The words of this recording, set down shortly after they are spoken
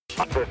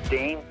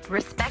15.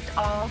 Respect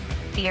all,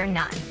 fear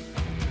none.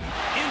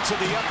 Into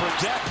the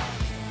upper deck.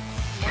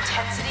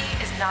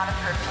 Intensity is not a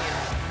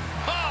perfume.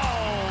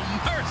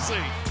 Oh, mercy.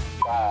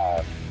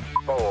 5,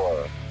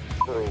 4,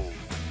 3,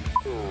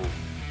 2,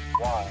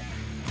 1.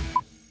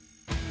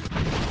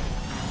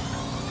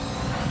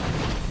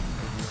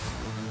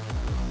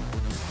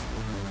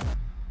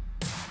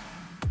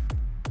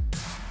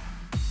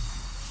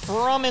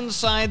 From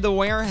inside the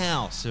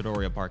warehouse at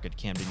Oriole Park at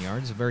Camden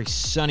Yards, very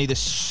sunny. The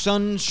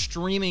sun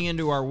streaming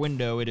into our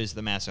window. It is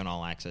the Masson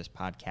All Access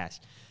podcast.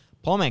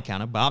 Paul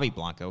Mancano, Bobby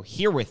Blanco,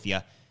 here with you.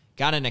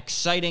 Got an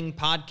exciting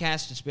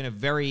podcast. It's been a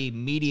very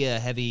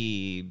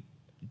media-heavy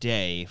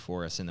day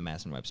for us in the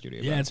Masson Web studio.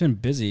 Yeah, it's been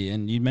busy.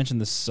 And you mentioned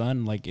the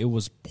sun, like it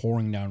was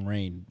pouring down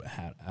rain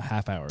a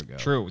half hour ago.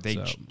 True.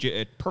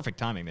 Perfect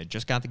timing. They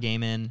just got the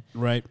game in.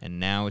 Right. And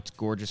now it's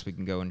gorgeous. We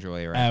can go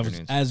enjoy our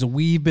afternoons. As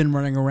we've been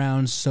running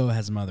around, so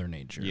has Mother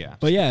Nature. Yeah.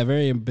 But yeah, a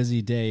very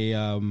busy day.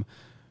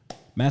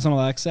 Masson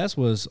All Access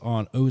was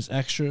on O's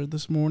Extra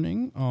this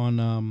morning on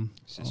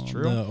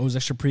the O's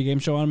Extra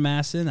pregame show on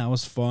Masson. That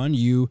was fun.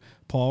 You,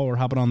 Paul, were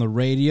hopping on the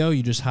radio.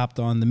 You just hopped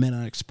on the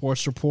Mid-Atlantic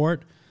Sports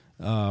Report.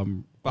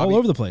 Bobby, all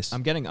over the place.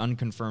 I'm getting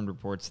unconfirmed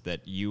reports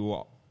that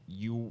you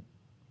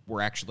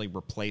were actually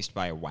replaced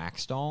by a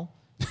wax doll.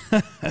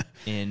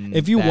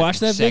 If you watch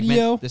that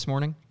video this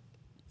morning,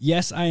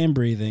 yes, I am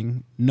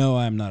breathing. No,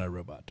 I'm not a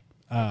robot.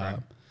 Okay.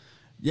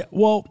 Yeah.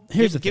 Well,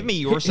 here's the thing. Give me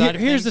your side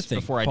of here's things the thing,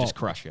 before Paul, I just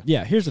crush you.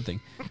 Yeah. Here's the thing.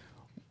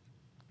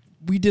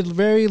 We did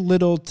very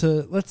little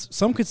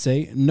some could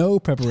say no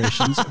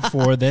preparations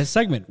for this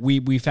segment.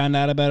 We found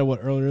out about it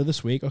earlier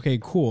this week. Okay,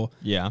 cool.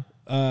 Yeah.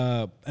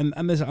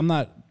 And this, I'm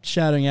not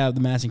shouting out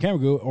the Masson Camera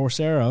Crew or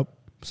Sarah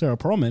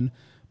Perlman,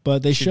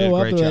 but they show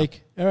up, they're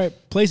like, all right,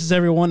 places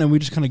everyone, and we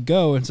just kind of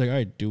go, and it's like, all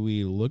right, do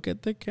we look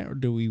at the camera?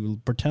 Do we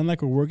pretend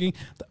like we're working?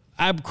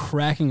 I'm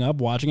cracking up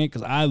watching it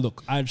because I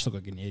just look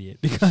like an idiot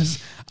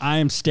because I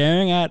am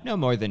staring at no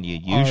more than you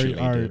usually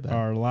do.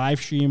 Our live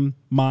stream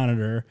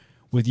monitor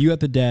with you at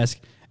the desk,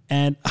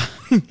 and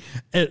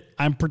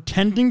I'm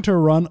pretending to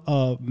run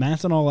a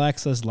Masson All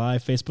Access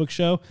live Facebook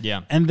show.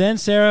 Yeah. And then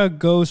Sarah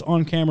goes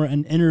on camera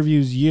and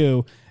interviews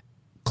you.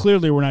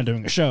 Clearly, we're not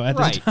doing a show at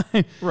this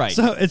time. Right.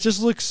 So it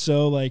just looks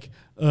so like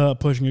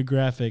pushing a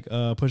graphic,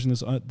 pushing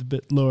this a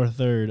bit lower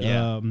third,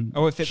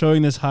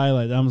 showing this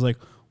highlight. I was like,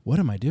 what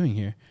am I doing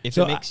here? If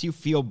it makes you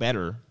feel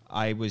better,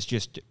 I was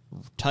just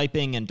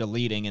typing and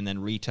deleting and then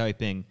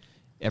retyping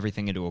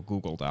everything into a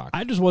Google Doc.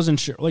 I just wasn't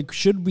sure. Like,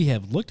 should we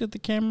have looked at the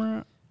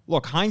camera?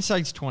 Look,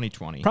 hindsight's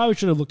 20/20. Probably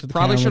should have looked at the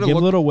camera. Give a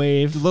little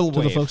wave to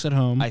the folks at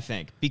home. I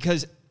think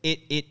because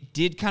it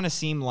did kind of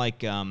seem like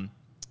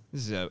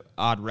this is an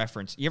odd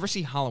reference. You ever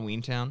see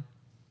Halloween Town?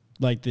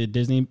 Like the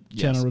Disney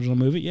Channel original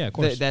movie? Yeah, of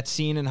course. That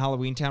scene in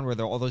Halloween Town where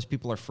all those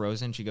people are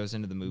frozen. She goes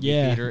into the movie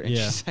theater and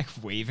she's like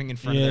waving in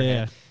front of their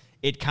head.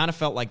 It kind of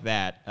felt like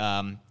that.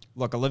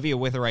 Look, Olivia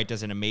Witherite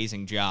does an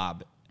amazing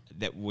job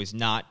that was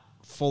not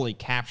fully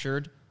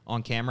captured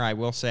on camera, I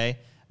will say.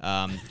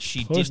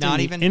 She did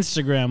not even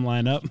Instagram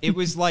lineup. It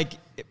was like,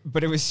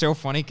 but it was so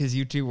funny because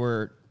you two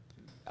were,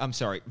 I'm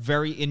sorry,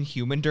 very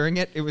inhuman during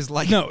it. It was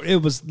like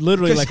it was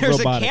literally like there's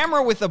robotic. A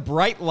camera with a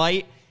bright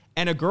light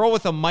and a girl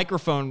with a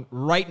microphone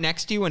right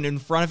next to you and in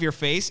front of your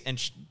face,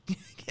 and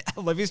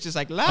Olivia's just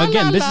like la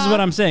again. la, this la. is what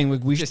I'm saying.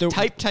 Like, we just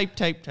type.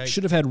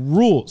 Should have had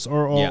rules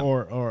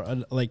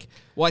or like.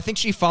 Well, I think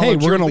she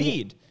followed your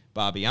lead.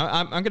 Bobby,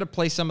 I'm going to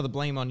place some of the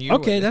blame on you.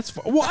 Okay, that's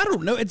fine. Well, I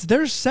don't know. It's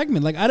their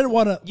segment. Like, I didn't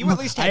want to. You at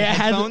least had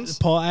headphones?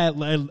 Paul,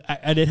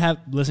 I did have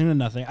listening to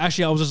nothing.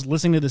 Actually, I was just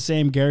listening to the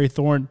same Gary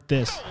Thorne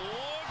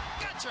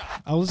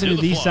I was listening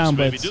to these sound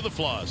bites. Do the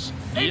flaws.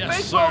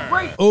 Yes,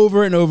 sir.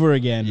 Over and over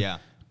again. Yeah.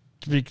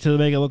 To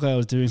make it look like I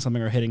was doing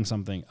something or hitting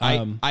something.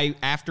 I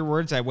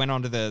afterwards, I went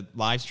onto the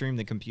live stream,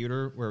 the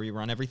computer where we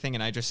run everything,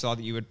 and I just saw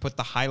that you would put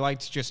the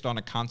highlights just on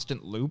a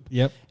constant loop.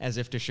 Yep. As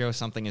if to show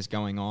something is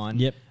going on.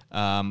 Yep.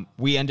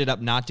 We ended up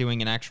not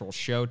doing an actual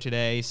show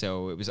today,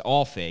 so it was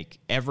all fake.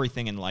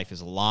 Everything in life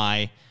is a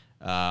lie.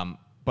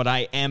 But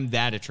I am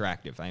that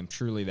attractive. I am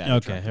truly that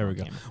attractive. Okay, here we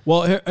go.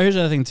 Well, here's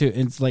the other thing, too.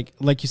 It's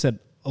like you said,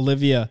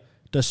 Olivia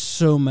does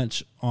so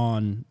much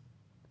on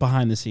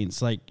behind the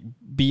scenes, like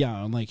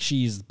beyond, like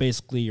she's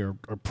basically your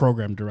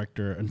program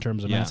director in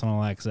terms of Masson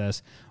All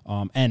Access,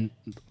 and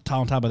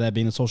on top of that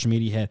being a social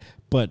media head,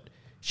 but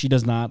she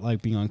does not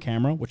like being on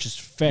camera, which is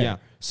fair. Yeah.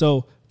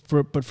 So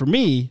for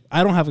me,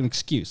 I don't have an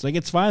excuse. Like,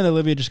 it's fine that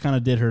Olivia just kind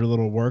of did her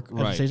little work at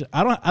the station.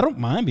 I don't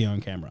mind being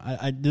on camera.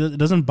 It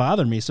doesn't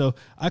bother me. So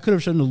I could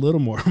have shown a little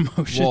more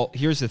emotion. Well,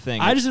 here's the thing.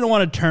 I just didn't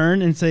want to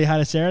turn and say hi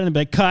to Sarah and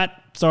be like, cut.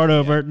 Start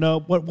over. Yeah. No,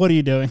 what are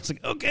you doing? It's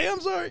like, okay,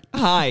 I'm sorry.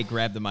 Hi,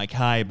 grab the mic.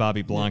 Hi,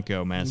 Bobby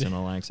Blanco, Masson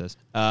All Access.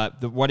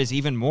 What is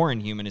even more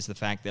inhuman is the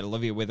fact that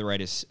Olivia Witherite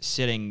is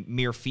sitting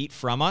mere feet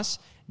from us,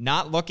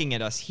 not looking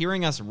at us,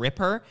 hearing us rip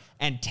her,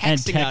 and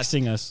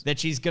texting us that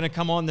she's going to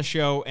come on the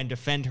show and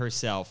defend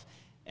herself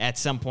at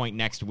some point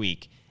next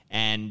week.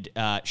 And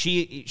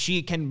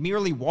she can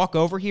merely walk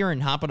over here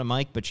and hop on a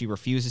mic, but she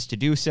refuses to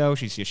do so.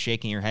 She's just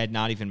shaking her head,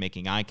 not even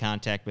making eye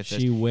contact with us.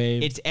 She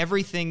waved. It's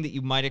everything that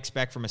you might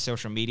expect from a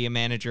social media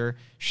manager.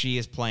 She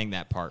is playing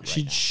that part right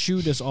She'd now.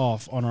 shoot us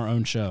off on our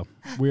own show.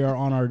 We are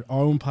on our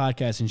own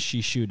podcast, and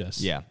she shoot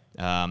us. Yeah.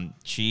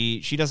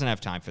 She doesn't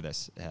have time for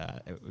this,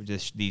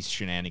 these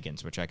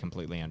shenanigans, which I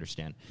completely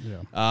understand.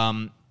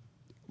 Yeah.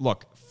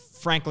 Look,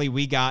 frankly,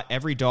 we got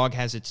every dog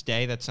has its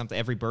day. That's something.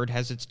 Every bird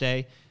has its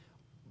day.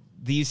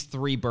 These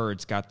 3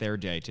 birds got their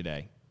day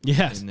today.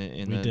 Yes,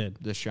 we did.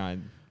 The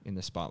shine in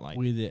the spotlight.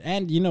 We did.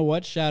 And you know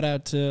what? Shout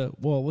out to,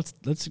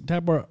 let's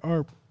tap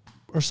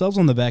ourselves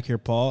on the back here,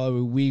 Paul. I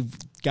mean, we've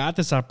got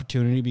this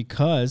opportunity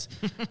because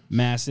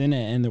Masson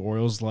and the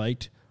Orioles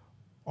liked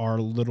our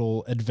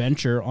little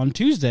adventure on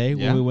Tuesday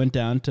when we went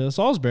down to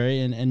Salisbury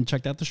and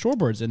checked out the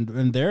Shorebirds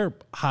and their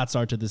hot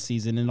start to the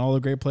season and all the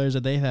great players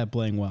that they have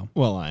playing well.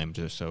 Well, I'm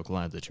just so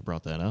glad that you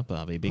brought that up,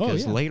 Bobby,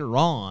 because later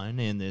on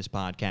in this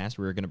podcast,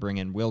 we're going to bring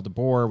in Will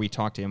DeBoer. We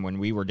talked to him when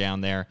we were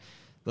down there.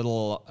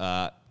 Little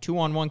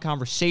 2-on-1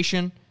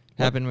 conversation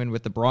happened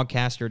with the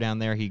broadcaster down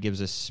there. He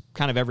gives us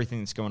kind of everything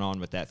that's going on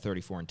with that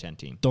 34-10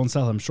 team. Don't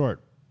sell him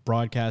short.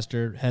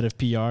 Broadcaster, head of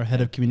PR, head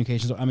of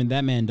communications. I mean,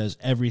 that man does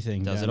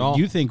everything. Does it all.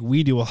 You think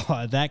we do a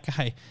lot. That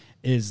guy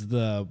is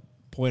the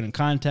point of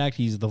contact.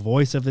 He's the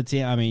voice of the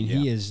team. I mean,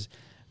 he is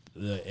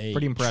a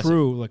pretty impressive.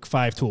 True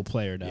 5-tool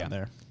player down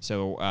there.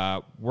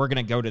 So we're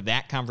going to go to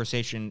that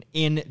conversation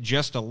in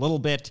just a little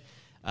bit.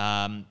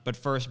 But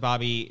first,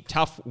 Bobby,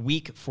 tough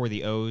week for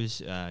the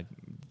O's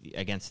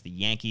against the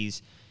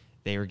Yankees.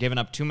 They were giving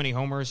up too many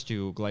homers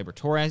to Gleyber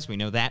Torres. We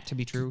know that to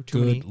be true.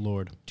 Good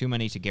Lord. Too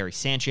many to Gary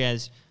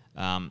Sanchez.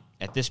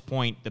 At this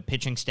point, the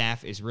pitching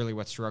staff is really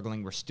what's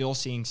struggling. We're still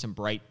seeing some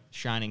bright,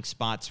 shining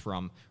spots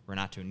from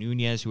Renato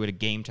Nunez, who had a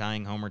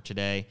game-tying homer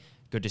today.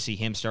 Good to see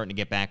him starting to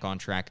get back on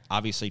track.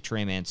 Obviously,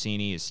 Trey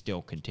Mancini is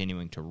still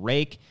continuing to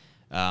rake.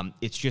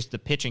 It's just the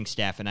pitching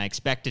staff, and I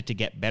expect it to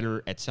get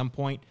better at some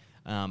point.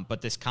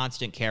 But this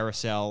constant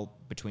carousel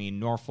between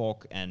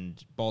Norfolk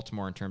and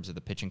Baltimore in terms of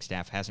the pitching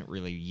staff hasn't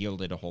really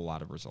yielded a whole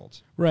lot of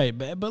results. Right,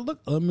 but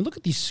look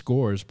at these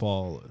scores,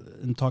 Paul.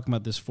 And talking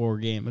about this 4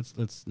 game,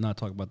 let's not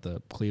talk about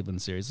the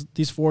Cleveland series.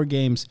 These 4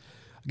 games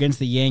against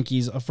the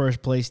Yankees, a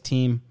first place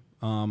team,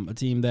 a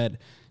team that,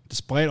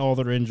 despite all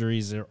their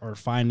injuries, are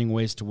finding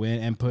ways to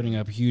win and putting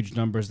up huge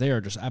numbers. They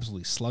are just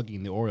absolutely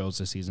slugging the Orioles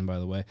this season, by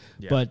the way.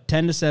 Yeah. But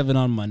 10-7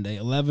 on Monday,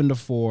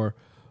 11-4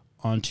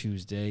 on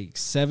Tuesday,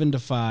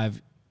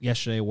 7-5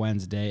 yesterday,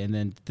 Wednesday, and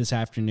then this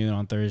afternoon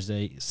on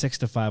Thursday,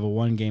 6-5, a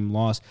 1-game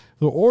loss.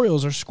 The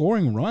Orioles are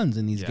scoring runs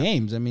in these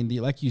games. I mean,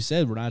 like you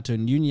said, Renato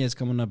Nunez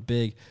coming up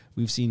big.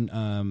 We've seen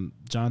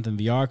Jonathan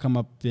Villar come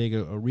up big,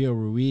 Rio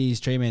Ruiz,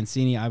 Trey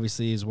Mancini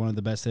obviously is one of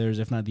the best hitters,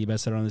 if not the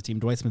best hitter on the team.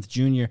 Dwight Smith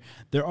Jr.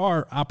 There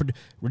are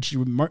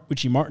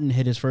Richie Martin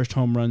hit his first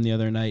home run the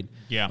other night.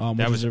 Yeah,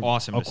 that was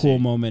awesome. A cool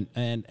moment,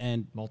 and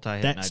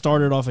that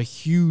started off a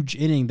huge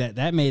inning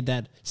that made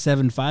that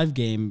 7-5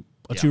 game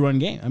a 2-run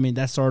game. I mean,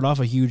 that started off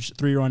a huge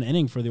 3-run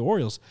inning for the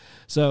Orioles.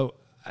 So,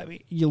 I mean,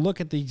 you look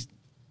at these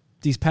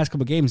past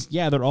couple of games,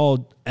 they're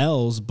all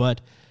L's,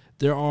 but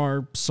there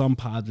are some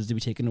positives to be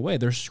taken away.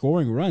 They're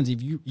scoring runs.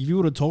 If you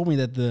would have told me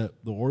that the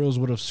Orioles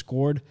would have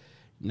scored,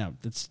 now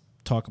let's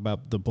talk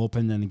about the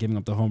bullpen and giving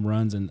up the home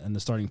runs and the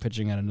starting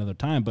pitching at another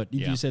time. But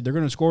if you said they're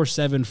going to score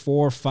 7,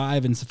 4,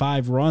 5, and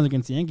 5 runs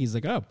against the Yankees,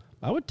 like, oh,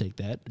 I would take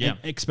that. Yeah.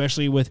 And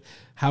especially with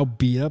how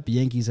beat up the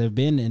Yankees have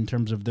been in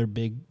terms of their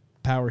big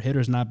power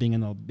hitters not being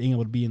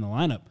able to be in the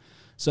lineup.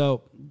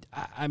 So,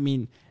 I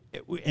mean,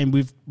 and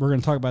we're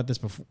going to talk about this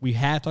before. We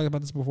have talked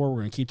about this before.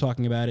 We're going to keep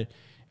talking about it.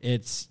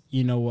 It's,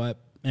 you know what,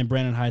 and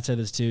Brandon Hyde said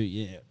this too.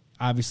 Yeah,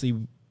 obviously,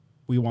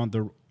 we want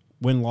the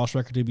win-loss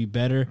record to be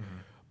better,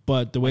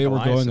 but the way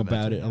we're going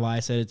about it,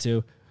 Elias said it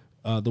too.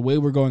 The way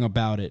we're going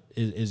about it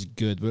is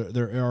good. But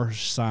there are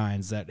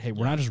signs that, hey,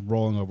 we're not just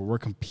rolling over. We're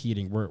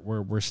competing.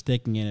 We're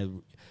sticking in it.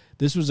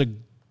 This was a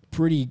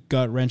pretty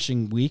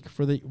gut-wrenching week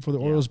for the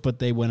Orioles, but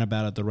they went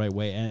about it the right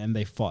way, and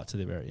they fought to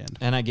the very end.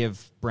 And I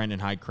give Brandon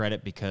Hyde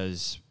credit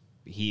because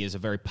he is a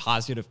very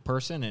positive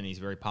person, and he's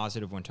very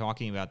positive when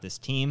talking about this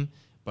team,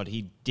 but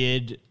he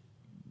did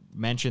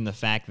mention the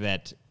fact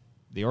that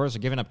the Orioles are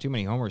giving up too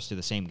many homers to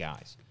the same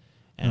guys.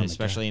 And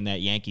especially in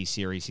that Yankees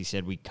series, he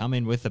said, we come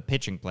in with a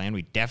pitching plan.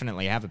 We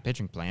definitely have a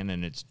pitching plan,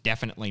 and it's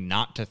definitely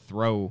not to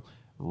throw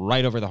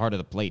right over the heart of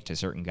the plate to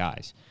certain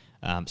guys.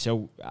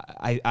 So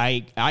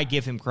I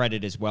give him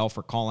credit as well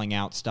for calling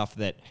out stuff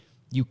that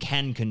you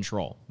can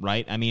control,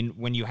 right? I mean,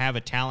 when you have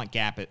a talent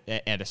gap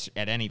at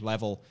any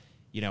level,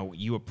 you know,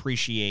 you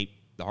appreciate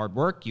the hard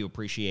work, you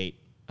appreciate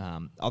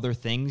other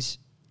things,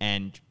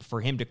 and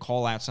for him to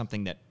call out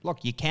something that,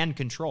 look, you can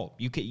control.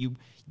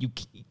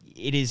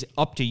 It is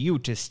up to you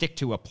to stick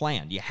to a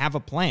plan. You have a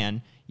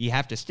plan, you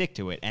have to stick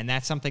to it, and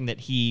that's something that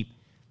he,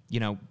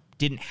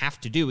 didn't have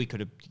to do. He could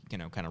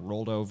have, kind of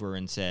rolled over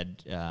and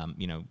said,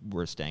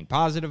 we're staying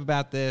positive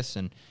about this,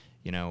 and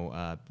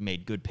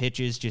made good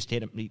pitches, just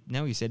hit him.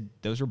 No, he said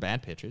those were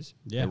bad pitches.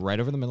 Yeah, right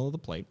over the middle of the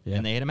plate,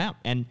 and they hit him out.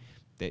 And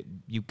that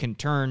you can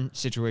turn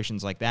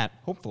situations like that,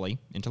 hopefully,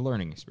 into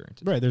learning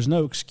experiences. Right. There's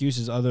no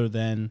excuses other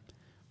than,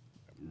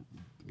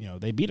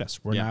 they beat us.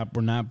 We're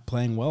not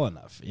playing well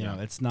enough. You know,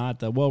 it's not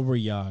that, we're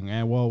young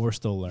and we're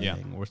still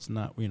learning. Or it's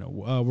not,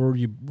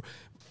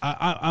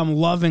 I'm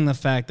loving the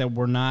fact that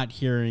we're not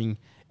hearing,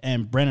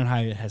 and Brandon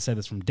Hyde has said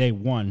this from day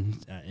one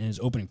in his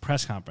opening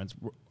press conference.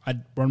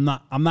 I'm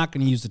not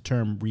going to use the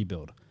term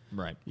rebuild.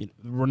 Right.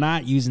 We're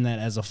not using that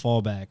as a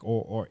fallback,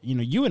 or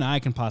you and I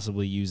can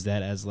possibly use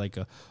that as like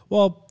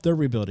they're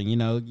rebuilding.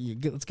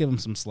 Let's give them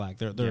some slack.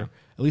 They're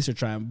at least they're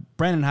trying.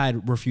 Brandon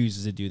Hyde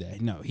refuses to do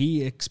that. No,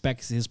 he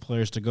expects his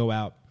players to go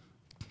out,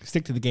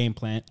 stick to the game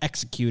plan,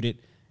 execute it,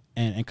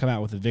 and come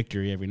out with a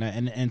victory every night.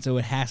 And so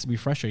it has to be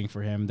frustrating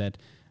for him that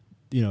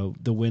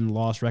the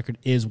win-loss record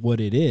is what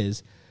it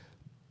is,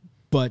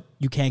 but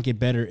you can't get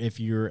better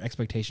if your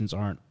expectations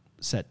aren't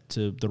set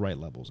to the right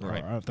levels, or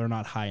if they're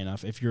not high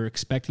enough. If you're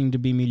expecting to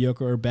be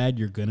mediocre or bad,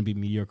 you're going to be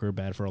mediocre or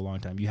bad for a long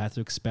time. You have to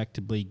expect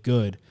to be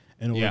good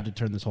in order to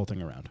turn this whole thing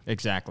around.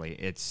 Exactly.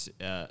 It's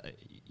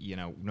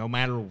no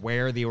matter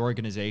where the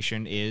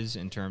organization is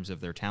in terms of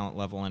their talent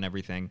level and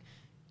everything,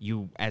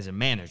 you as a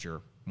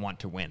manager want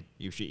to win.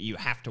 You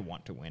have to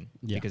want to win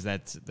because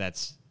that's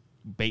that's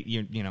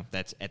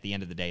at the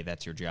end of the day,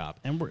 that's your job.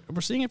 And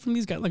we're seeing it from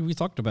these guys, like we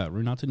talked about.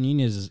 Renato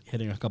Nunez is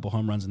hitting a couple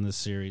home runs in this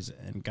series,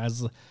 and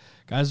guys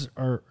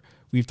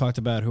we've talked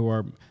about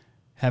who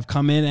have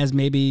come in as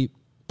maybe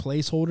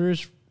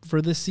placeholders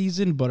for this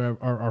season, but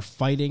are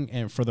fighting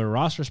and for their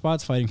roster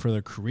spots, fighting for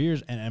their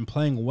careers, and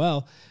playing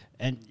well.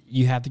 And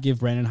you have to give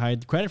Brandon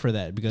Hyde credit for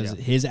that, because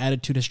his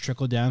attitude has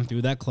trickled down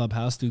through that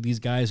clubhouse, through these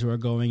guys who are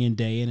going in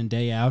and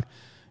day out,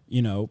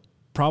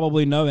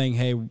 probably knowing,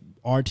 hey,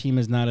 our team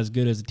is not as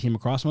good as the team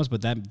across from us,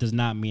 but that does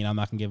not mean I'm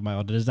not going to give my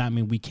all. That does not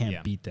mean we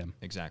can't beat them.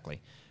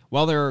 Exactly.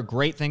 Well, there are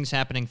great things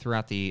happening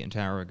throughout the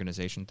entire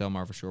organization.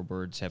 Delmarva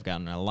Shorebirds have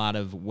gotten a lot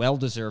of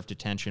well-deserved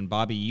attention.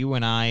 Bobby, you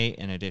and I,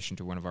 in addition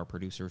to one of our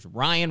producers,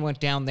 Ryan, went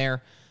down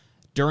there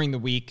during the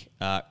week.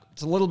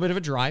 It's a little bit of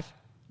a drive.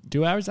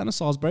 2 hours down to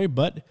Salisbury,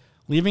 but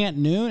leaving at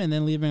noon and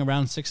then leaving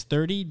around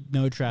 6:30,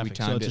 no traffic,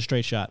 so it's a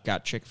straight shot.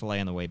 Got Chick-fil-A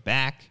on the way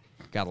back.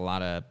 Got a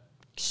lot of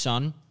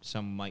sun.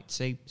 Some might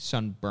say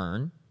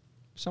sunburn.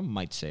 Some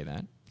might say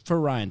that. For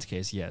Ryan's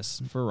case,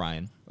 yes. For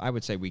Ryan, I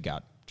would say we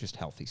got just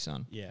healthy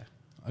sun. Yeah.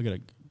 I got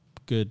a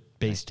good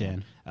base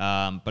tan.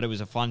 But it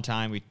was a fun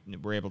time. We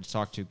were able to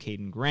talk to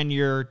Caden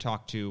Grenier,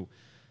 talk to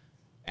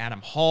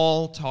Adam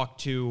Hall, talk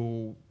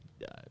to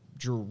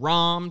Drew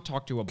Rahm,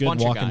 talk to a bunch of guys.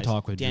 Good walk and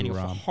talk with Daniel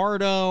Drew Rahm.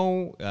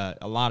 Fajardo,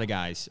 a lot of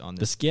guys on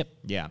this. The skip.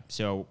 Yeah,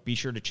 so be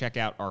sure to check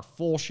out our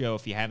full show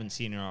if you haven't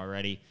seen it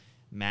already.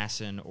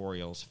 Masson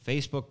Orioles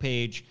Facebook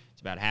page.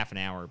 It's about half an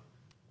hour,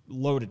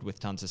 loaded with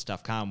tons of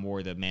stuff. Kyle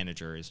Moore, the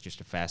manager, is just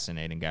a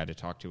fascinating guy to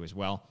talk to as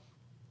well.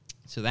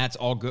 So that's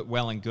all good,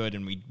 well and good,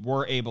 and we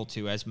were able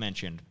to, as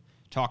mentioned,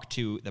 talk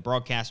to the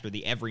broadcaster,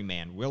 the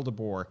everyman, Will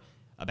DeBoer,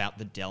 about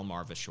the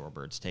Delmarva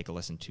Shorebirds. Take a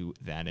listen to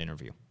that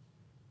interview.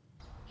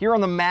 Here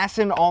on the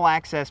Masson All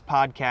Access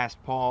podcast,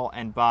 Paul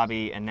and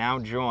Bobby, and now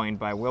joined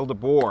by Will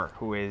DeBoer,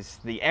 who is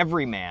the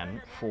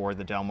everyman for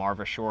the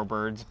Delmarva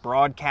Shorebirds,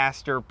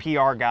 broadcaster,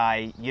 PR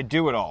guy. You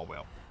do it all,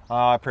 Will.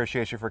 I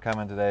appreciate you for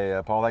coming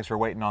today, Paul. Thanks for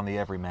waiting on the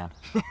everyman.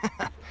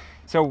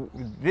 So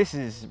this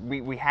is,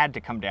 we had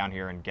to come down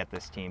here and get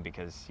this team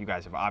because you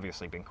guys have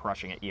obviously been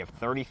crushing it. You're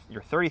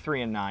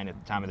 33-9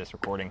 at the time of this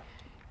recording.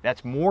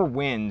 That's more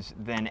wins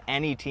than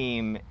any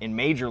team in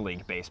Major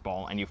League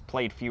Baseball, and you've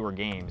played fewer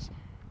games.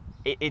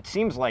 It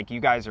seems like you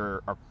guys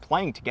are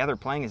playing together,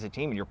 playing as a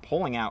team, and you're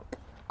pulling out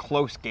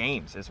close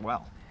games as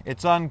well.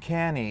 It's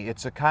uncanny.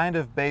 It's a kind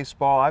of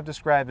baseball, I've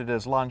described it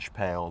as lunch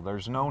pail.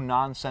 There's no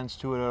nonsense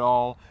to it at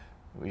all.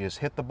 We just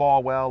hit the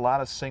ball well, a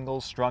lot of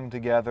singles strung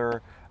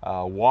together,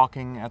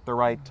 walking at the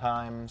right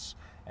times,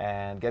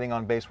 and getting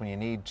on base when you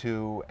need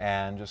to,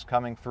 and just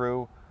coming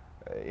through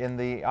in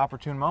the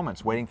opportune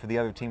moments, waiting for the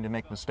other team to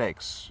make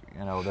mistakes.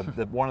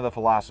 One of the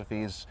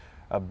philosophies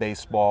of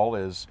baseball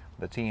is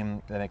the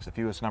team that makes the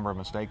fewest number of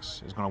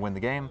mistakes is going to win the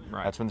game.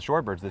 Right. That's been the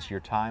Shorebirds this year,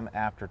 time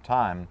after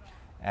time.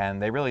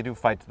 And they really do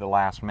fight to the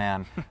last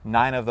man.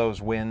 9 of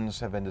those wins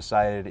have been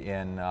decided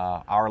in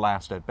our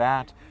last at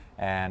bat,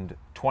 and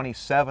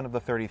 27 of the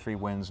 33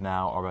 wins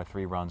now are by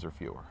 3 runs or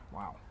fewer.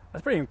 Wow.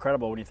 That's pretty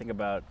incredible when you think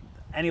about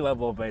any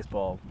level of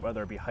baseball,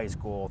 whether it be high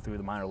school, through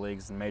the minor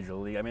leagues and major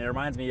league. I mean, it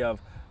reminds me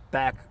of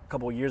back a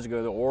couple of years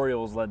ago, the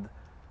Orioles led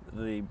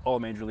the all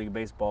Major League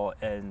Baseball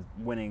and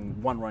winning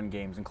 1-run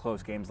games and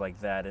close games like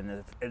that.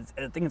 And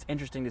I think it's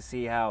interesting to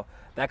see how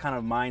that kind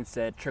of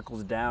mindset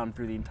trickles down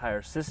through the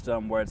entire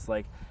system, where it's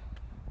like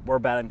we're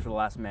batting for the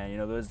last man.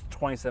 Those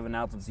 27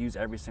 outs, let's use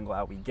every single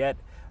out we get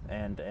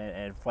and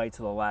fight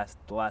to the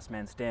last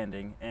man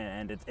standing.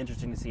 And it's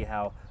interesting to see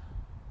how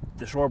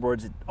the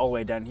Shorebirds all the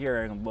way down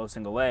here in low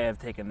single A have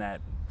taken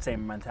that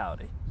same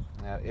mentality.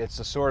 It's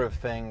the sort of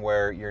thing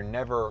where you're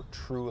never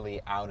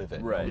truly out of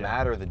it. Right. No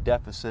matter the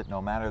deficit, no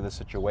matter the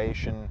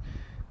situation,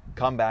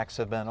 comebacks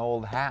have been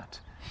old hat.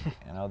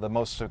 The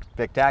most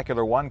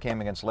spectacular one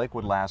came against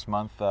Lakewood last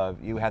month.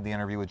 You had the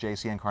interview with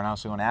JC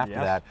Encarnacion after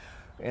that.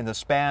 in the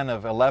span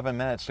of 11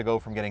 minutes to go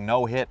from getting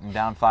no hit and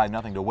down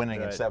 5-0 to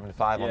winning at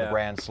 7-5 on the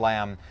Grand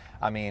Slam.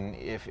 I mean,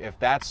 if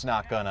that's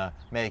not going to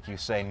make you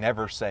say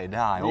never say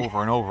die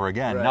over and over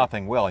again,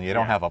 nothing will, and you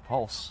don't have a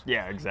pulse.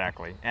 Yeah,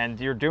 exactly. And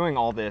you're doing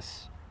all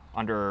this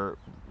under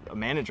a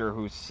manager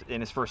who's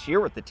in his first year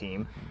with the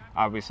team,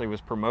 obviously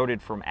was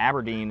promoted from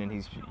Aberdeen, and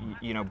he's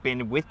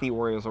been with the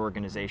Orioles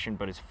organization,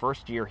 but his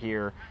first year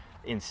here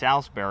in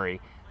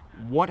Salisbury.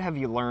 What have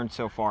you learned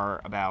so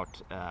far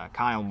about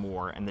Kyle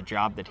Moore and the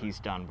job that he's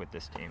done with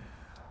this team?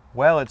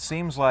 Well, it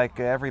seems like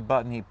every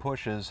button he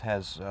pushes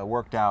has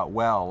worked out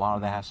well. A lot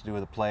of that has to do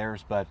with the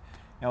players, but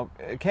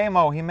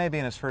KMO, he may be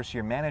in his first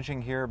year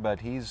managing here, but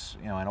he's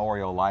an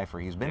Oriole lifer.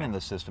 He's been in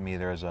the system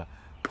either as a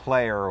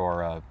player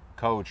or a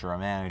coach or a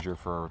manager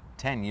for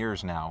 10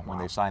 years now. When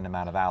they signed him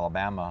out of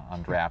Alabama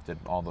undrafted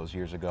all those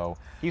years ago.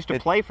 He used to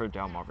play for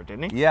Delmarva,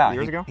 didn't he? Yeah,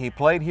 years ago. He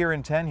played here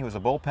in 10. He was a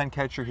bullpen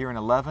catcher here in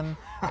 11.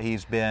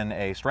 He's been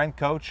a strength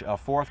coach, a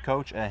fourth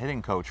coach, a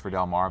hitting coach for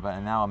Delmarva,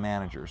 and now a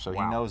manager. So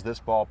he knows this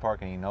ballpark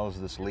and he knows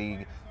this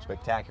league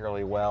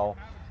spectacularly well.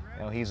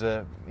 He's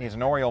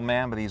an Oriole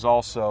man, but he's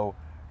also,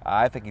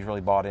 I think he's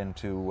really bought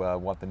into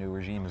what the new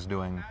regime is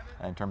doing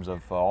in terms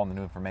of all the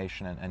new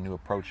information and new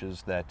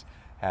approaches that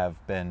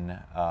have been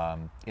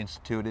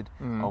instituted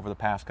over the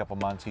past couple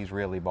months. He's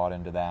really bought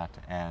into that,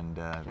 and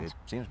it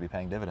seems to be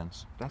paying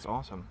dividends. That's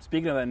awesome.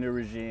 Speaking of that new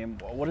regime,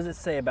 what does it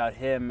say about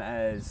him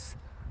as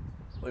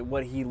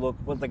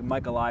what like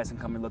Mike Elias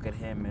come and look at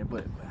him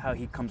and how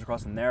he comes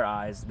across in their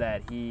eyes,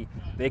 that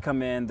they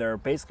come in, they're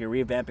basically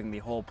revamping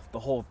the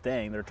whole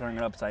thing. They're turning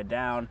it upside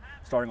down,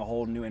 starting a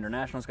whole new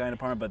international scouting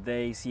department, but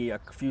they see a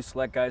few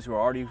select guys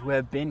who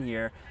have been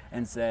here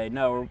and say,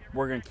 no,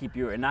 we're going to keep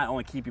you, and not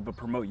only keep you, but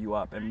promote you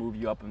up and move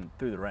you up and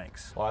through the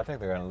ranks. Well, I think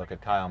they're going to look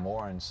at Kyle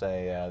Moore and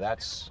say,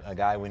 that's a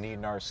guy we need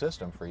in our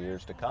system for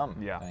years to come.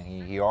 Yeah.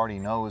 He already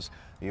knows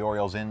the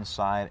Orioles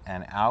inside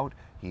and out.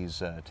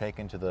 He's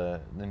taken to the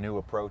new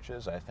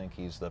approaches. I think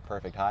he's the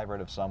perfect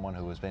hybrid of someone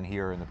who has been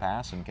here in the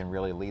past and can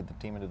really lead the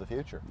team into the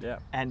future. Yeah.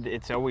 And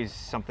it's always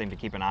something to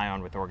keep an eye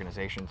on with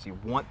organizations. You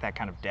want that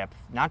kind of depth,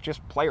 not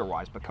just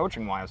player-wise, but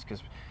coaching-wise,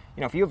 because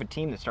if you have a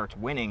team that starts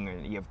winning,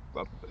 and you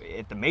have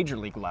at the major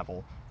league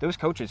level, those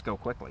coaches go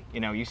quickly.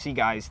 You see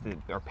guys that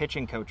are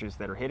pitching coaches,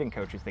 that are hitting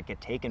coaches, that get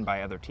taken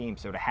by other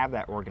teams. So to have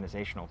that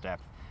organizational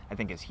depth, I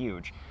think, is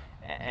huge.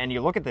 And you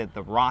look at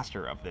the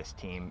roster of this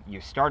team, you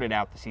started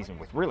out the season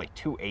with really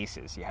two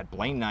aces. You had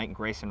Blaine Knight and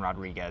Grayson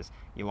Rodriguez.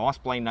 You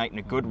lost Blaine Knight in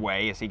a good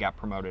way as he got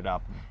promoted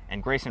up.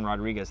 And Grayson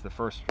Rodriguez, the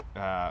first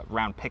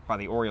round pick by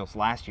the Orioles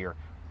last year,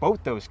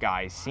 both those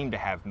guys seem to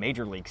have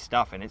major league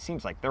stuff, and it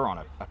seems like they're on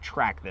a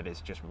track that is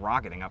just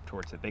rocketing up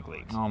towards the big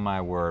leagues. Oh, my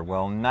word.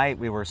 Well, Knight,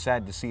 we were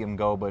sad to see him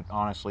go, but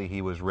honestly,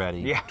 he was ready.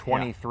 Yeah,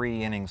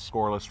 23 innings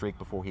scoreless streak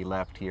before he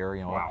left here.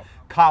 Wow.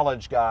 A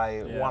college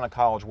guy, won a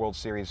college World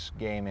Series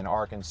game in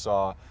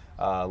Arkansas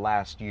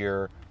last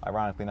year,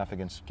 ironically enough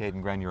against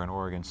Caden Grenier in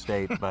Oregon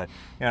State. But,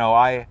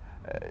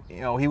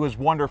 he was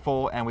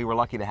wonderful, and we were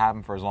lucky to have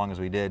him for as long as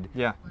we did.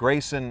 Yeah.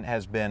 Grayson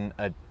has been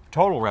a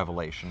total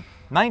revelation.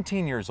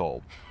 19 years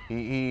old.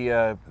 He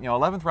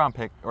 11th round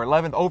pick, or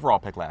 11th overall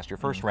pick last year,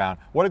 first round.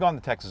 Would have gone to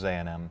Texas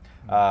A&M.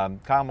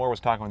 Kyle Moore was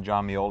talking with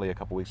John Mioli a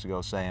couple weeks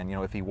ago, saying,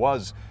 if he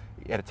was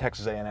at a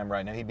Texas A&M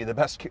right now, he'd be the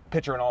best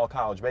pitcher in all of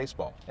college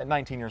baseball at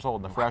 19 years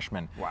old, the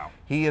freshman. Wow.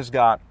 He has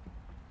got,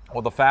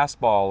 the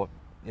fastball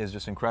is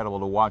just incredible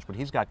to watch, but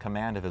he's got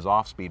command of his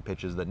off-speed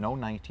pitches that no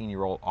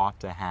 19-year-old ought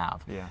to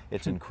have. Yeah.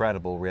 It's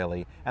incredible,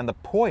 really. And the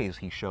poise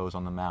he shows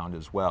on the mound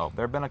as well.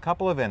 There have been a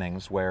couple of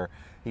innings where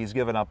he's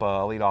given up a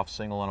leadoff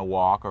single and a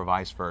walk or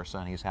vice versa,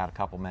 and he's had a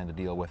couple men to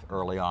deal with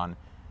early on.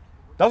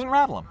 Doesn't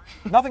rattle him.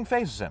 Nothing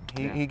phases him.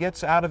 He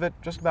gets out of it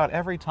just about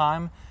every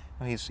time.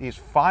 He's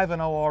 5-0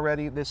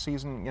 already this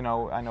season.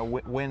 I know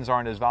wins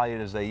aren't as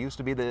valued as they used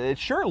to be. It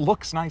sure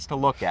looks nice to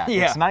look at.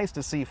 Yeah. It's nice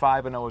to see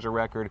 5-0 as a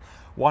record.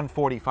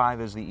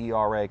 1.45 is the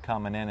ERA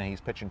coming in, and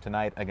he's pitching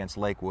tonight against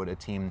Lakewood, a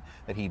team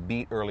that he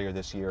beat earlier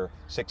this year.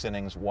 6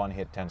 innings, 1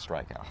 hit, 10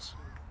 strikeouts.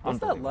 What's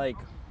that like?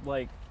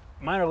 Like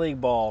minor league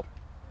ball,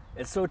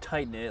 it's so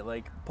tight knit.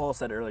 Like Paul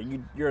said earlier,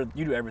 you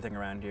do everything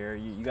around here.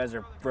 You guys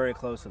are very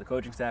close to the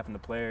coaching staff and the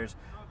players.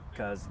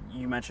 Because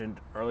you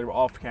mentioned earlier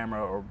off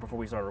camera or before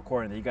we started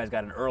recording that you guys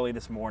got in early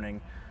this morning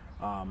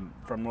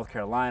from North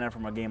Carolina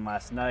from a game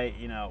last night.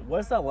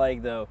 What's that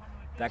like though?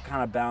 That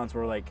kind of balance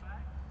where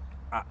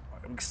I'm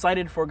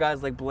excited for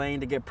guys like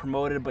Blaine to get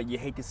promoted, but you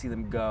hate to see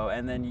them go.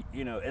 And then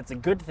it's a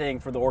good thing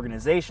for the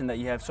organization that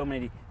you have so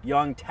many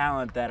young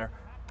talent that are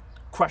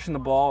crushing the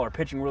ball or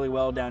pitching really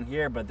well down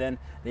here, but then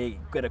they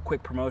get a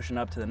quick promotion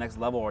up to the next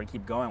level or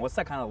keep going. What's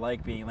that kind of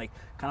like, being like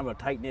kind of a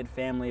tight-knit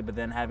family, but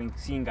then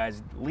seen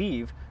guys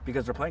leave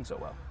because they're playing so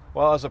well?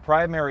 Well, as a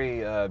primary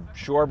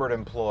Shorebird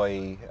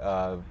employee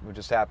who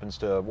just happens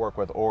to work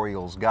with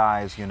Orioles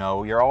guys,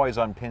 you're always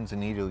on pins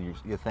and needles.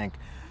 You think,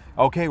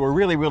 okay, we're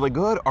really, really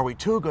good. Are we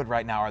too good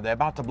right now? Are they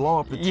about to blow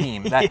up the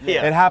team?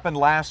 It happened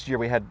last year.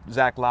 We had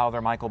Zach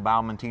Lowther, Michael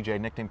Bauman,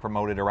 TJ Nickting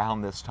promoted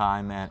around this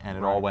time, and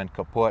it all went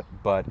kaput.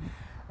 But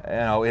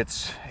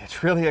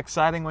it's really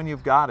exciting when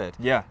you've got it.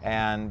 Yeah.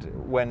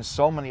 And when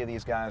so many of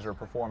these guys are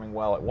performing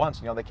well at once,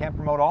 they can't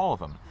promote all of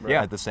them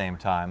at the same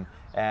time.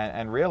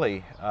 And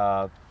really,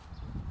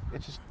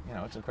 it's just,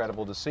 it's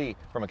incredible to see.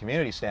 From a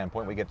community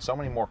standpoint, we get so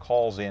many more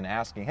calls in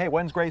asking, hey,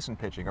 when's Grayson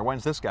pitching? Or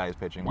when's this guy's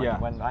pitching?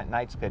 When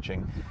Knight's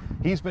pitching?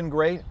 He's been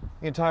great.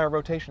 The entire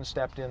rotation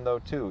stepped in, though,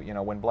 too.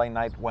 When Blaine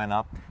Knight went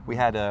up, we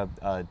had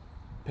a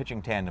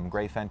pitching tandem,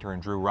 Gray Fenter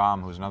and Drew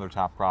Rahm, who's another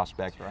top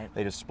prospect. That's right.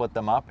 They just split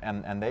them up,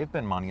 and they've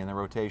been money in the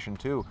rotation,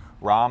 too.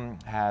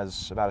 Rahm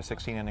has about a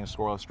 16-inning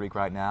scoreless streak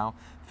right now.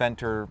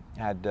 Fenter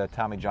had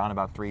Tommy John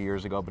about 3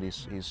 years ago, but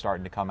he's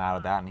starting to come out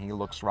of that, and he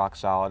looks rock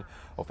solid.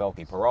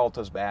 Ofelky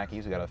Peralta's back.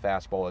 He's got a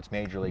fastball that's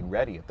major league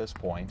ready at this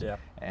point,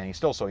 and he's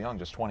still so young,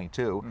 just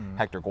 22.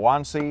 Hector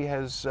Guanci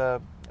has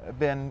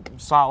been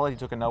solid. He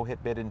took a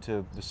no-hit bid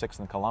into the 6th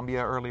in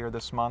Columbia earlier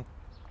this month.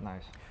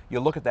 Nice. You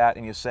look at that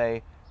and you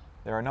say,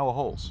 there are no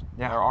holes.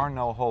 Yeah. There are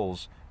no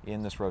holes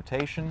in this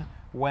rotation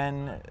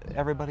when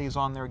everybody's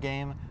on their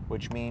game,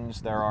 which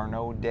means there are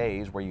no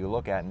days where you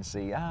look at and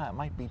see, it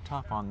might be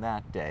tough on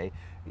that day.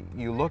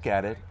 You look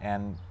at it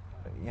and,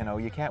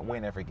 you can't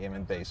win every game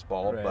in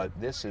baseball, but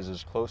this is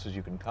as close as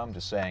you can come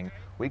to saying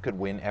we could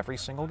win every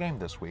single game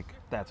this week.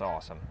 That's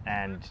awesome.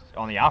 And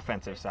on the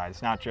offensive side,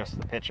 it's not just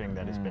the pitching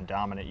that has been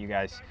dominant. You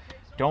guys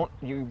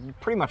you're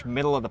pretty much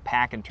middle of the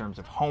pack in terms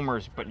of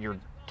homers, but you're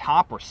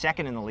top or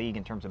second in the league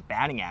in terms of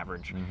batting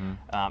average.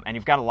 And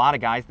you've got a lot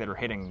of guys that are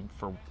hitting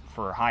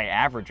for high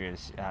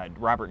averages.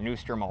 Robert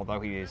Newstrom, although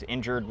he is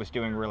injured, was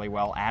doing really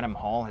well. Adam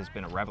Hall has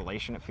been a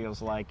revelation, it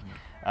feels like.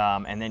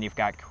 And then you've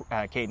got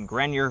Caden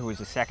Grenier, who was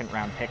a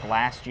second-round pick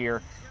last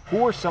year.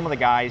 Who are some of the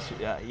guys,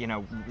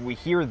 we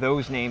hear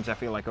those names, I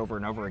feel like, over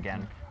and over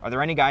again. Are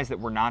there any guys that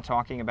we're not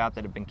talking about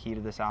that have been key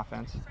to this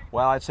offense?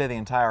 Well, I'd say the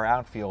entire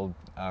outfield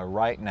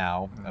right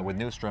now, with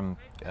Newstrom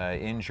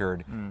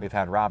injured, we've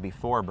had Robbie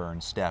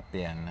Thorburn step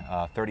in,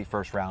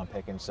 31st round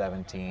pick in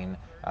 17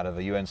 out of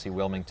the UNC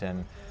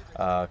Wilmington.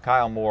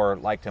 Kyle Moore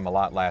liked him a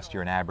lot last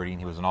year in Aberdeen.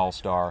 He was an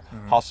all-star,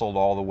 hustled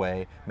all the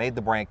way, made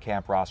the Brink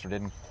Camp roster,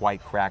 didn't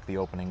quite crack the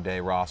opening day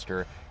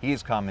roster.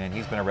 He's come in,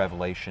 he's been a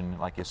revelation,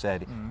 like you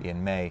said,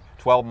 in May.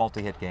 12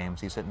 multi-hit games,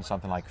 he's hitting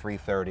something like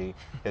 330.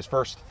 His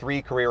first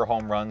 3 career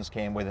home runs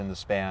came within the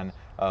span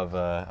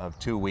of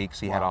 2 weeks.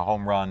 He had a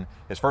home run.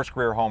 His first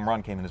career home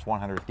run came in his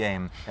 100th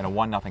game in a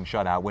 1-0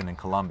 shutout win in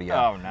Columbia.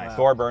 Oh, nice.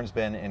 Thorburn's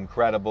been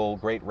incredible,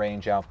 great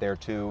range out there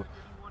too.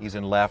 He's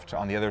in left.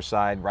 On the other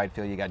side, right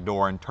field, you got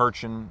Doran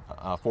Turchin,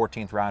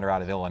 14th rounder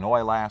out of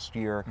Illinois last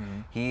year.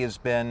 He has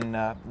been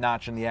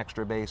notching the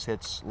extra base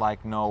hits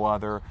like no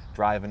other,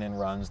 driving in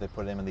runs. They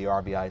put him in the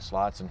RBI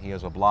slots, and he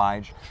is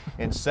obliged.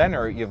 In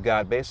center, you've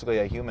got basically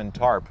a human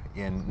tarp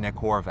in Nick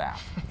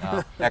Horvath,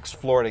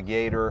 ex-Florida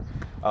Gator,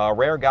 a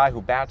rare guy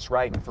who bats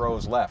right and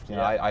throws left.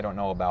 I don't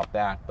know about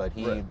that, but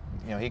he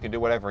can do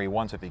whatever he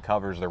wants if he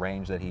covers the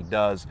range that he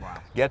does.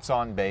 Gets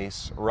on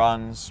base,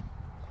 runs.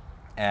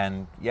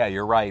 And yeah,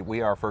 you're right.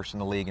 We are first in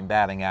the league in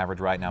batting average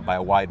right now by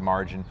a wide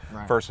margin.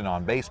 First in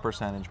on-base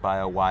percentage by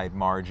a wide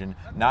margin.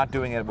 Not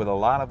doing it with a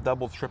lot of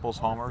doubles, triples,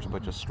 homers,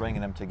 but just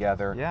stringing them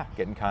together,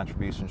 getting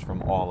contributions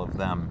from all of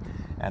them.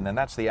 And then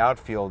that's the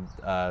outfield.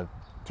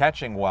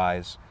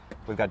 Catching-wise,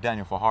 we've got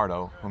Daniel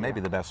Fajardo, who may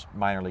be the best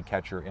minor league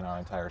catcher in our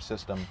entire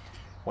system.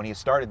 When he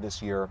started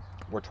this year,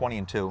 we're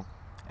 20-2,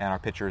 and our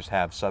pitchers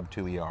have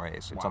sub-2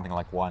 ERAs. It's something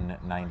like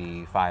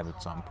 1.95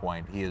 at some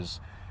point. He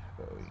is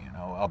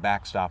a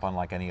backstop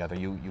unlike any other.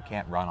 You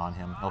can't run on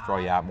him. He'll throw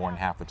you out more than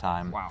half the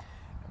time. Wow.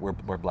 We're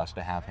blessed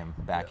to have him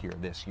back here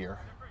this year.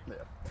 Yeah.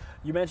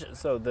 You mentioned,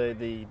 so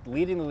the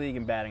leading the league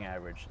in batting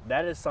average,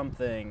 that is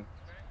something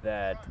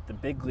that the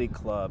big league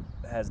club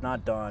has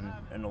not done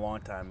in a long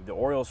time. The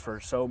Orioles for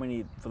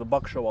the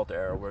Buck Showalter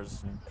era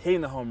was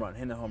hitting the home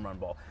run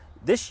ball.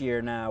 This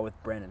year now with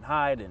Brandon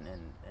Hyde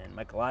and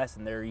Michael Elias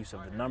and their use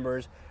of the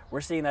numbers,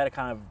 we're seeing that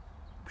kind of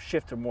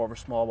shift to more of a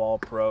small ball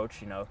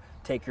approach,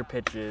 take your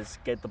pitches,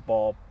 get the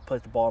ball,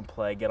 put the ball in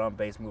play, get on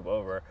base, move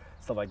over,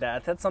 stuff like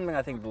that. That's something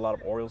I think a lot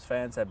of Orioles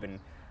fans have been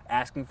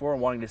asking for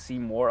and wanting to see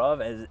more of.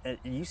 And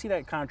you see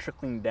that kind of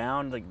trickling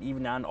down, like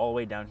even down all the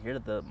way down here to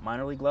the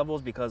minor league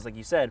levels, because like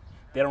you said,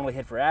 they don't really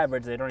hit for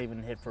average. They don't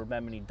even hit for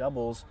that many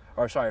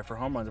for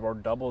home runs or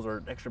doubles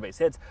or extra base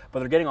hits, but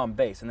they're getting on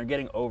base and they're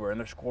getting over and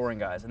they're scoring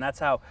guys. And that's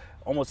how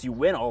almost you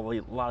win a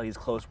lot of these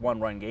close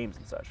one-run games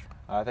and such.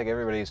 I think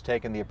everybody's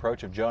taken the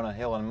approach of Jonah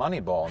Hill and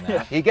Moneyball now.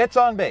 He gets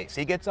on base.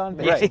 He gets on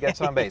base. He gets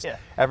on base.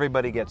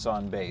 Everybody gets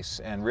on base.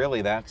 And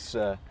really that's,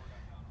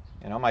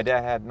 my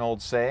dad had an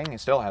old saying. He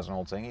still has an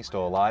old saying. He's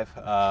still alive.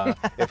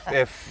 If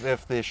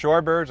the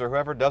Shorebirds or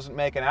whoever doesn't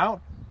make an out,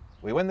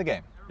 we win the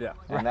game. Yeah.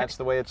 And that's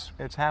the way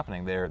it's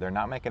happening. They're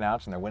not making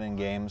outs and they're winning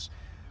games.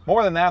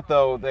 More than that,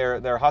 though,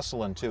 they're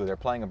hustling, too. They're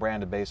playing a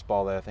brand of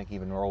baseball that I think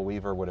even Earl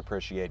Weaver would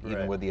appreciate,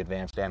 even with the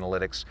advanced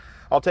analytics.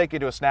 I'll take you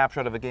to a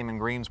snapshot of a game in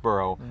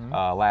Greensboro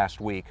last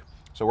week.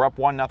 So we're up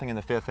 1-0 in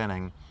the 5th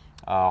inning.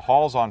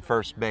 Hall's on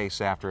first base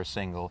after a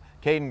single.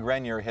 Caden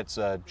Grenier hits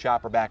a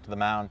chopper back to the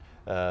mound.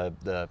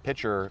 the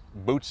pitcher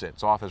boots it.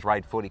 It's off his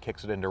right foot. He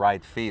kicks it into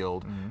right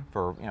field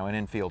for an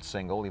infield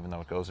single, even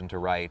though it goes into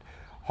right.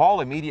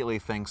 Hall immediately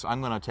thinks, I'm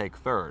going to take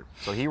third.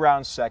 So he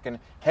rounds second,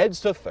 heads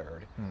to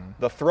third.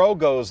 The throw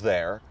goes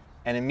there,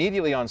 and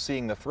immediately on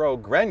seeing the throw,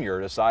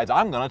 Grenier decides,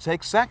 I'm going to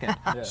take second.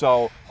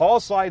 So Hall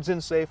slides in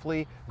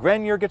safely.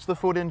 Grenier gets the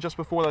foot in just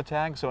before the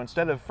tag. So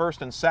instead of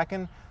first and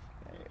second,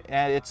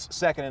 it's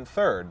second and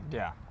third.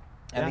 Yeah.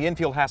 And the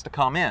infield has to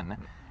come in.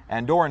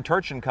 And Doran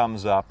Turchin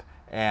comes up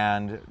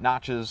and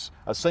notches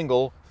a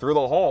single through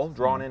the hole,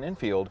 drawn in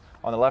infield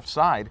on the left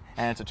side.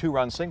 And it's a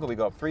 2-run single. We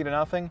go up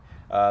 3-0.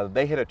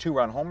 They hit a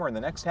 2-run homer in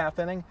the next half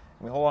inning,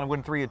 and we hold on to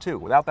win 3-2.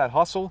 Without that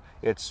hustle,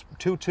 it's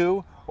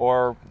 2-2,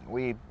 or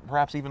we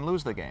perhaps even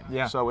lose the game.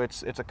 Yeah. So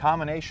it's a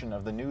combination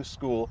of the new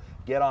school,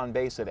 get on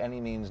base at any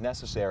means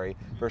necessary,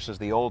 versus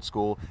the old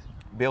school,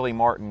 Billy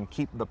Martin,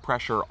 keep the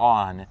pressure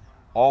on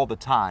all the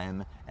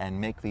time and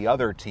make the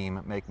other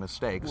team make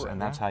mistakes, and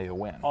that's how you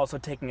win. Also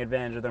taking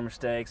advantage of their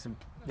mistakes and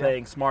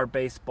playing smart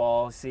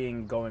baseball,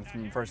 seeing going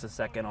from first to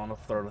second on a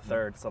third to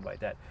third, stuff like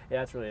that. Yeah,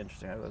 that's really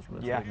interesting. That's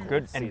really cool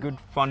good to see. and good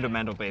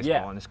fundamental baseball,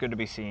 Yeah. and it's good to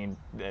be seen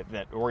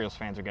that Orioles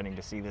fans are getting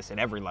to see this at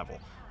every level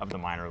of the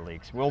minor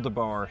leagues. Will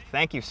DeBoer,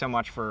 thank you so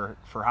much for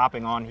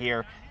hopping on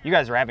here. You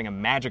guys are having a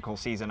magical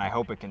season. I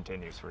hope it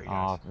continues for you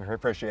guys. We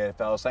appreciate it,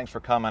 fellas. Thanks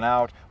for coming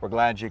out. We're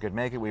glad you could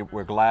make it.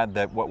 We're glad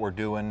that what we're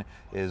doing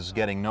is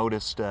getting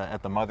noticed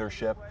at the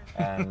mothership.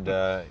 And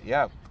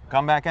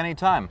come back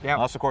anytime. Yep.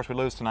 Unless, of course, we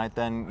lose tonight,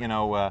 then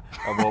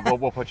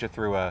we'll put you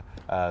through a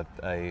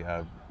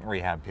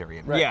rehab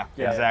period. Yeah,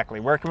 exactly.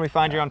 Where can we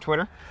find you on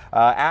Twitter?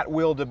 At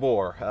Will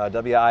DeBoer,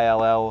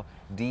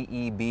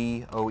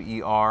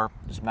 WILLDEBOER.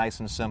 Just nice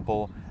and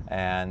simple.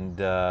 And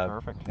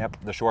Perfect. Yep,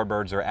 the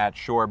Shorebirds are at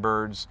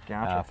Shorebirds.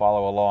 Gotcha.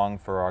 Follow along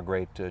for our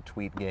great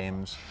tweet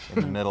games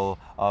in the middle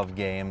of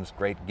games.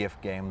 Great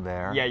gift game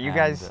there. Yeah, you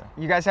guys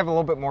have a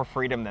little bit more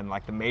freedom than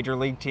like the major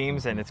league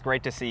teams, and it's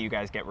great to see you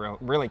guys get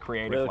really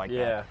creative like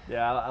that.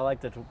 Yeah, I like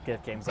the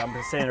gift games. I'm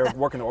just saying, they're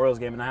working the Orioles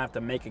game, and I have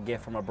to make a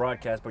gift from a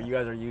broadcast, but you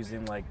guys are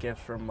using like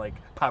gifts from like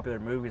popular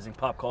movies and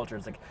pop culture.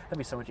 It's like that'd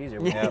be so much easier.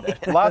 We could do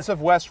that. Lots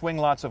of West Wing,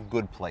 lots of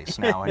Good Place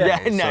nowadays.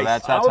 Yeah, nice. So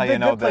that's I'm how a you big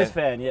know Good Place that.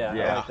 fan. Yeah,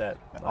 I like that.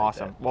 I like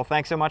Awesome. that. Well,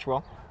 thanks so much,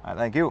 Will.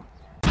 Thank you.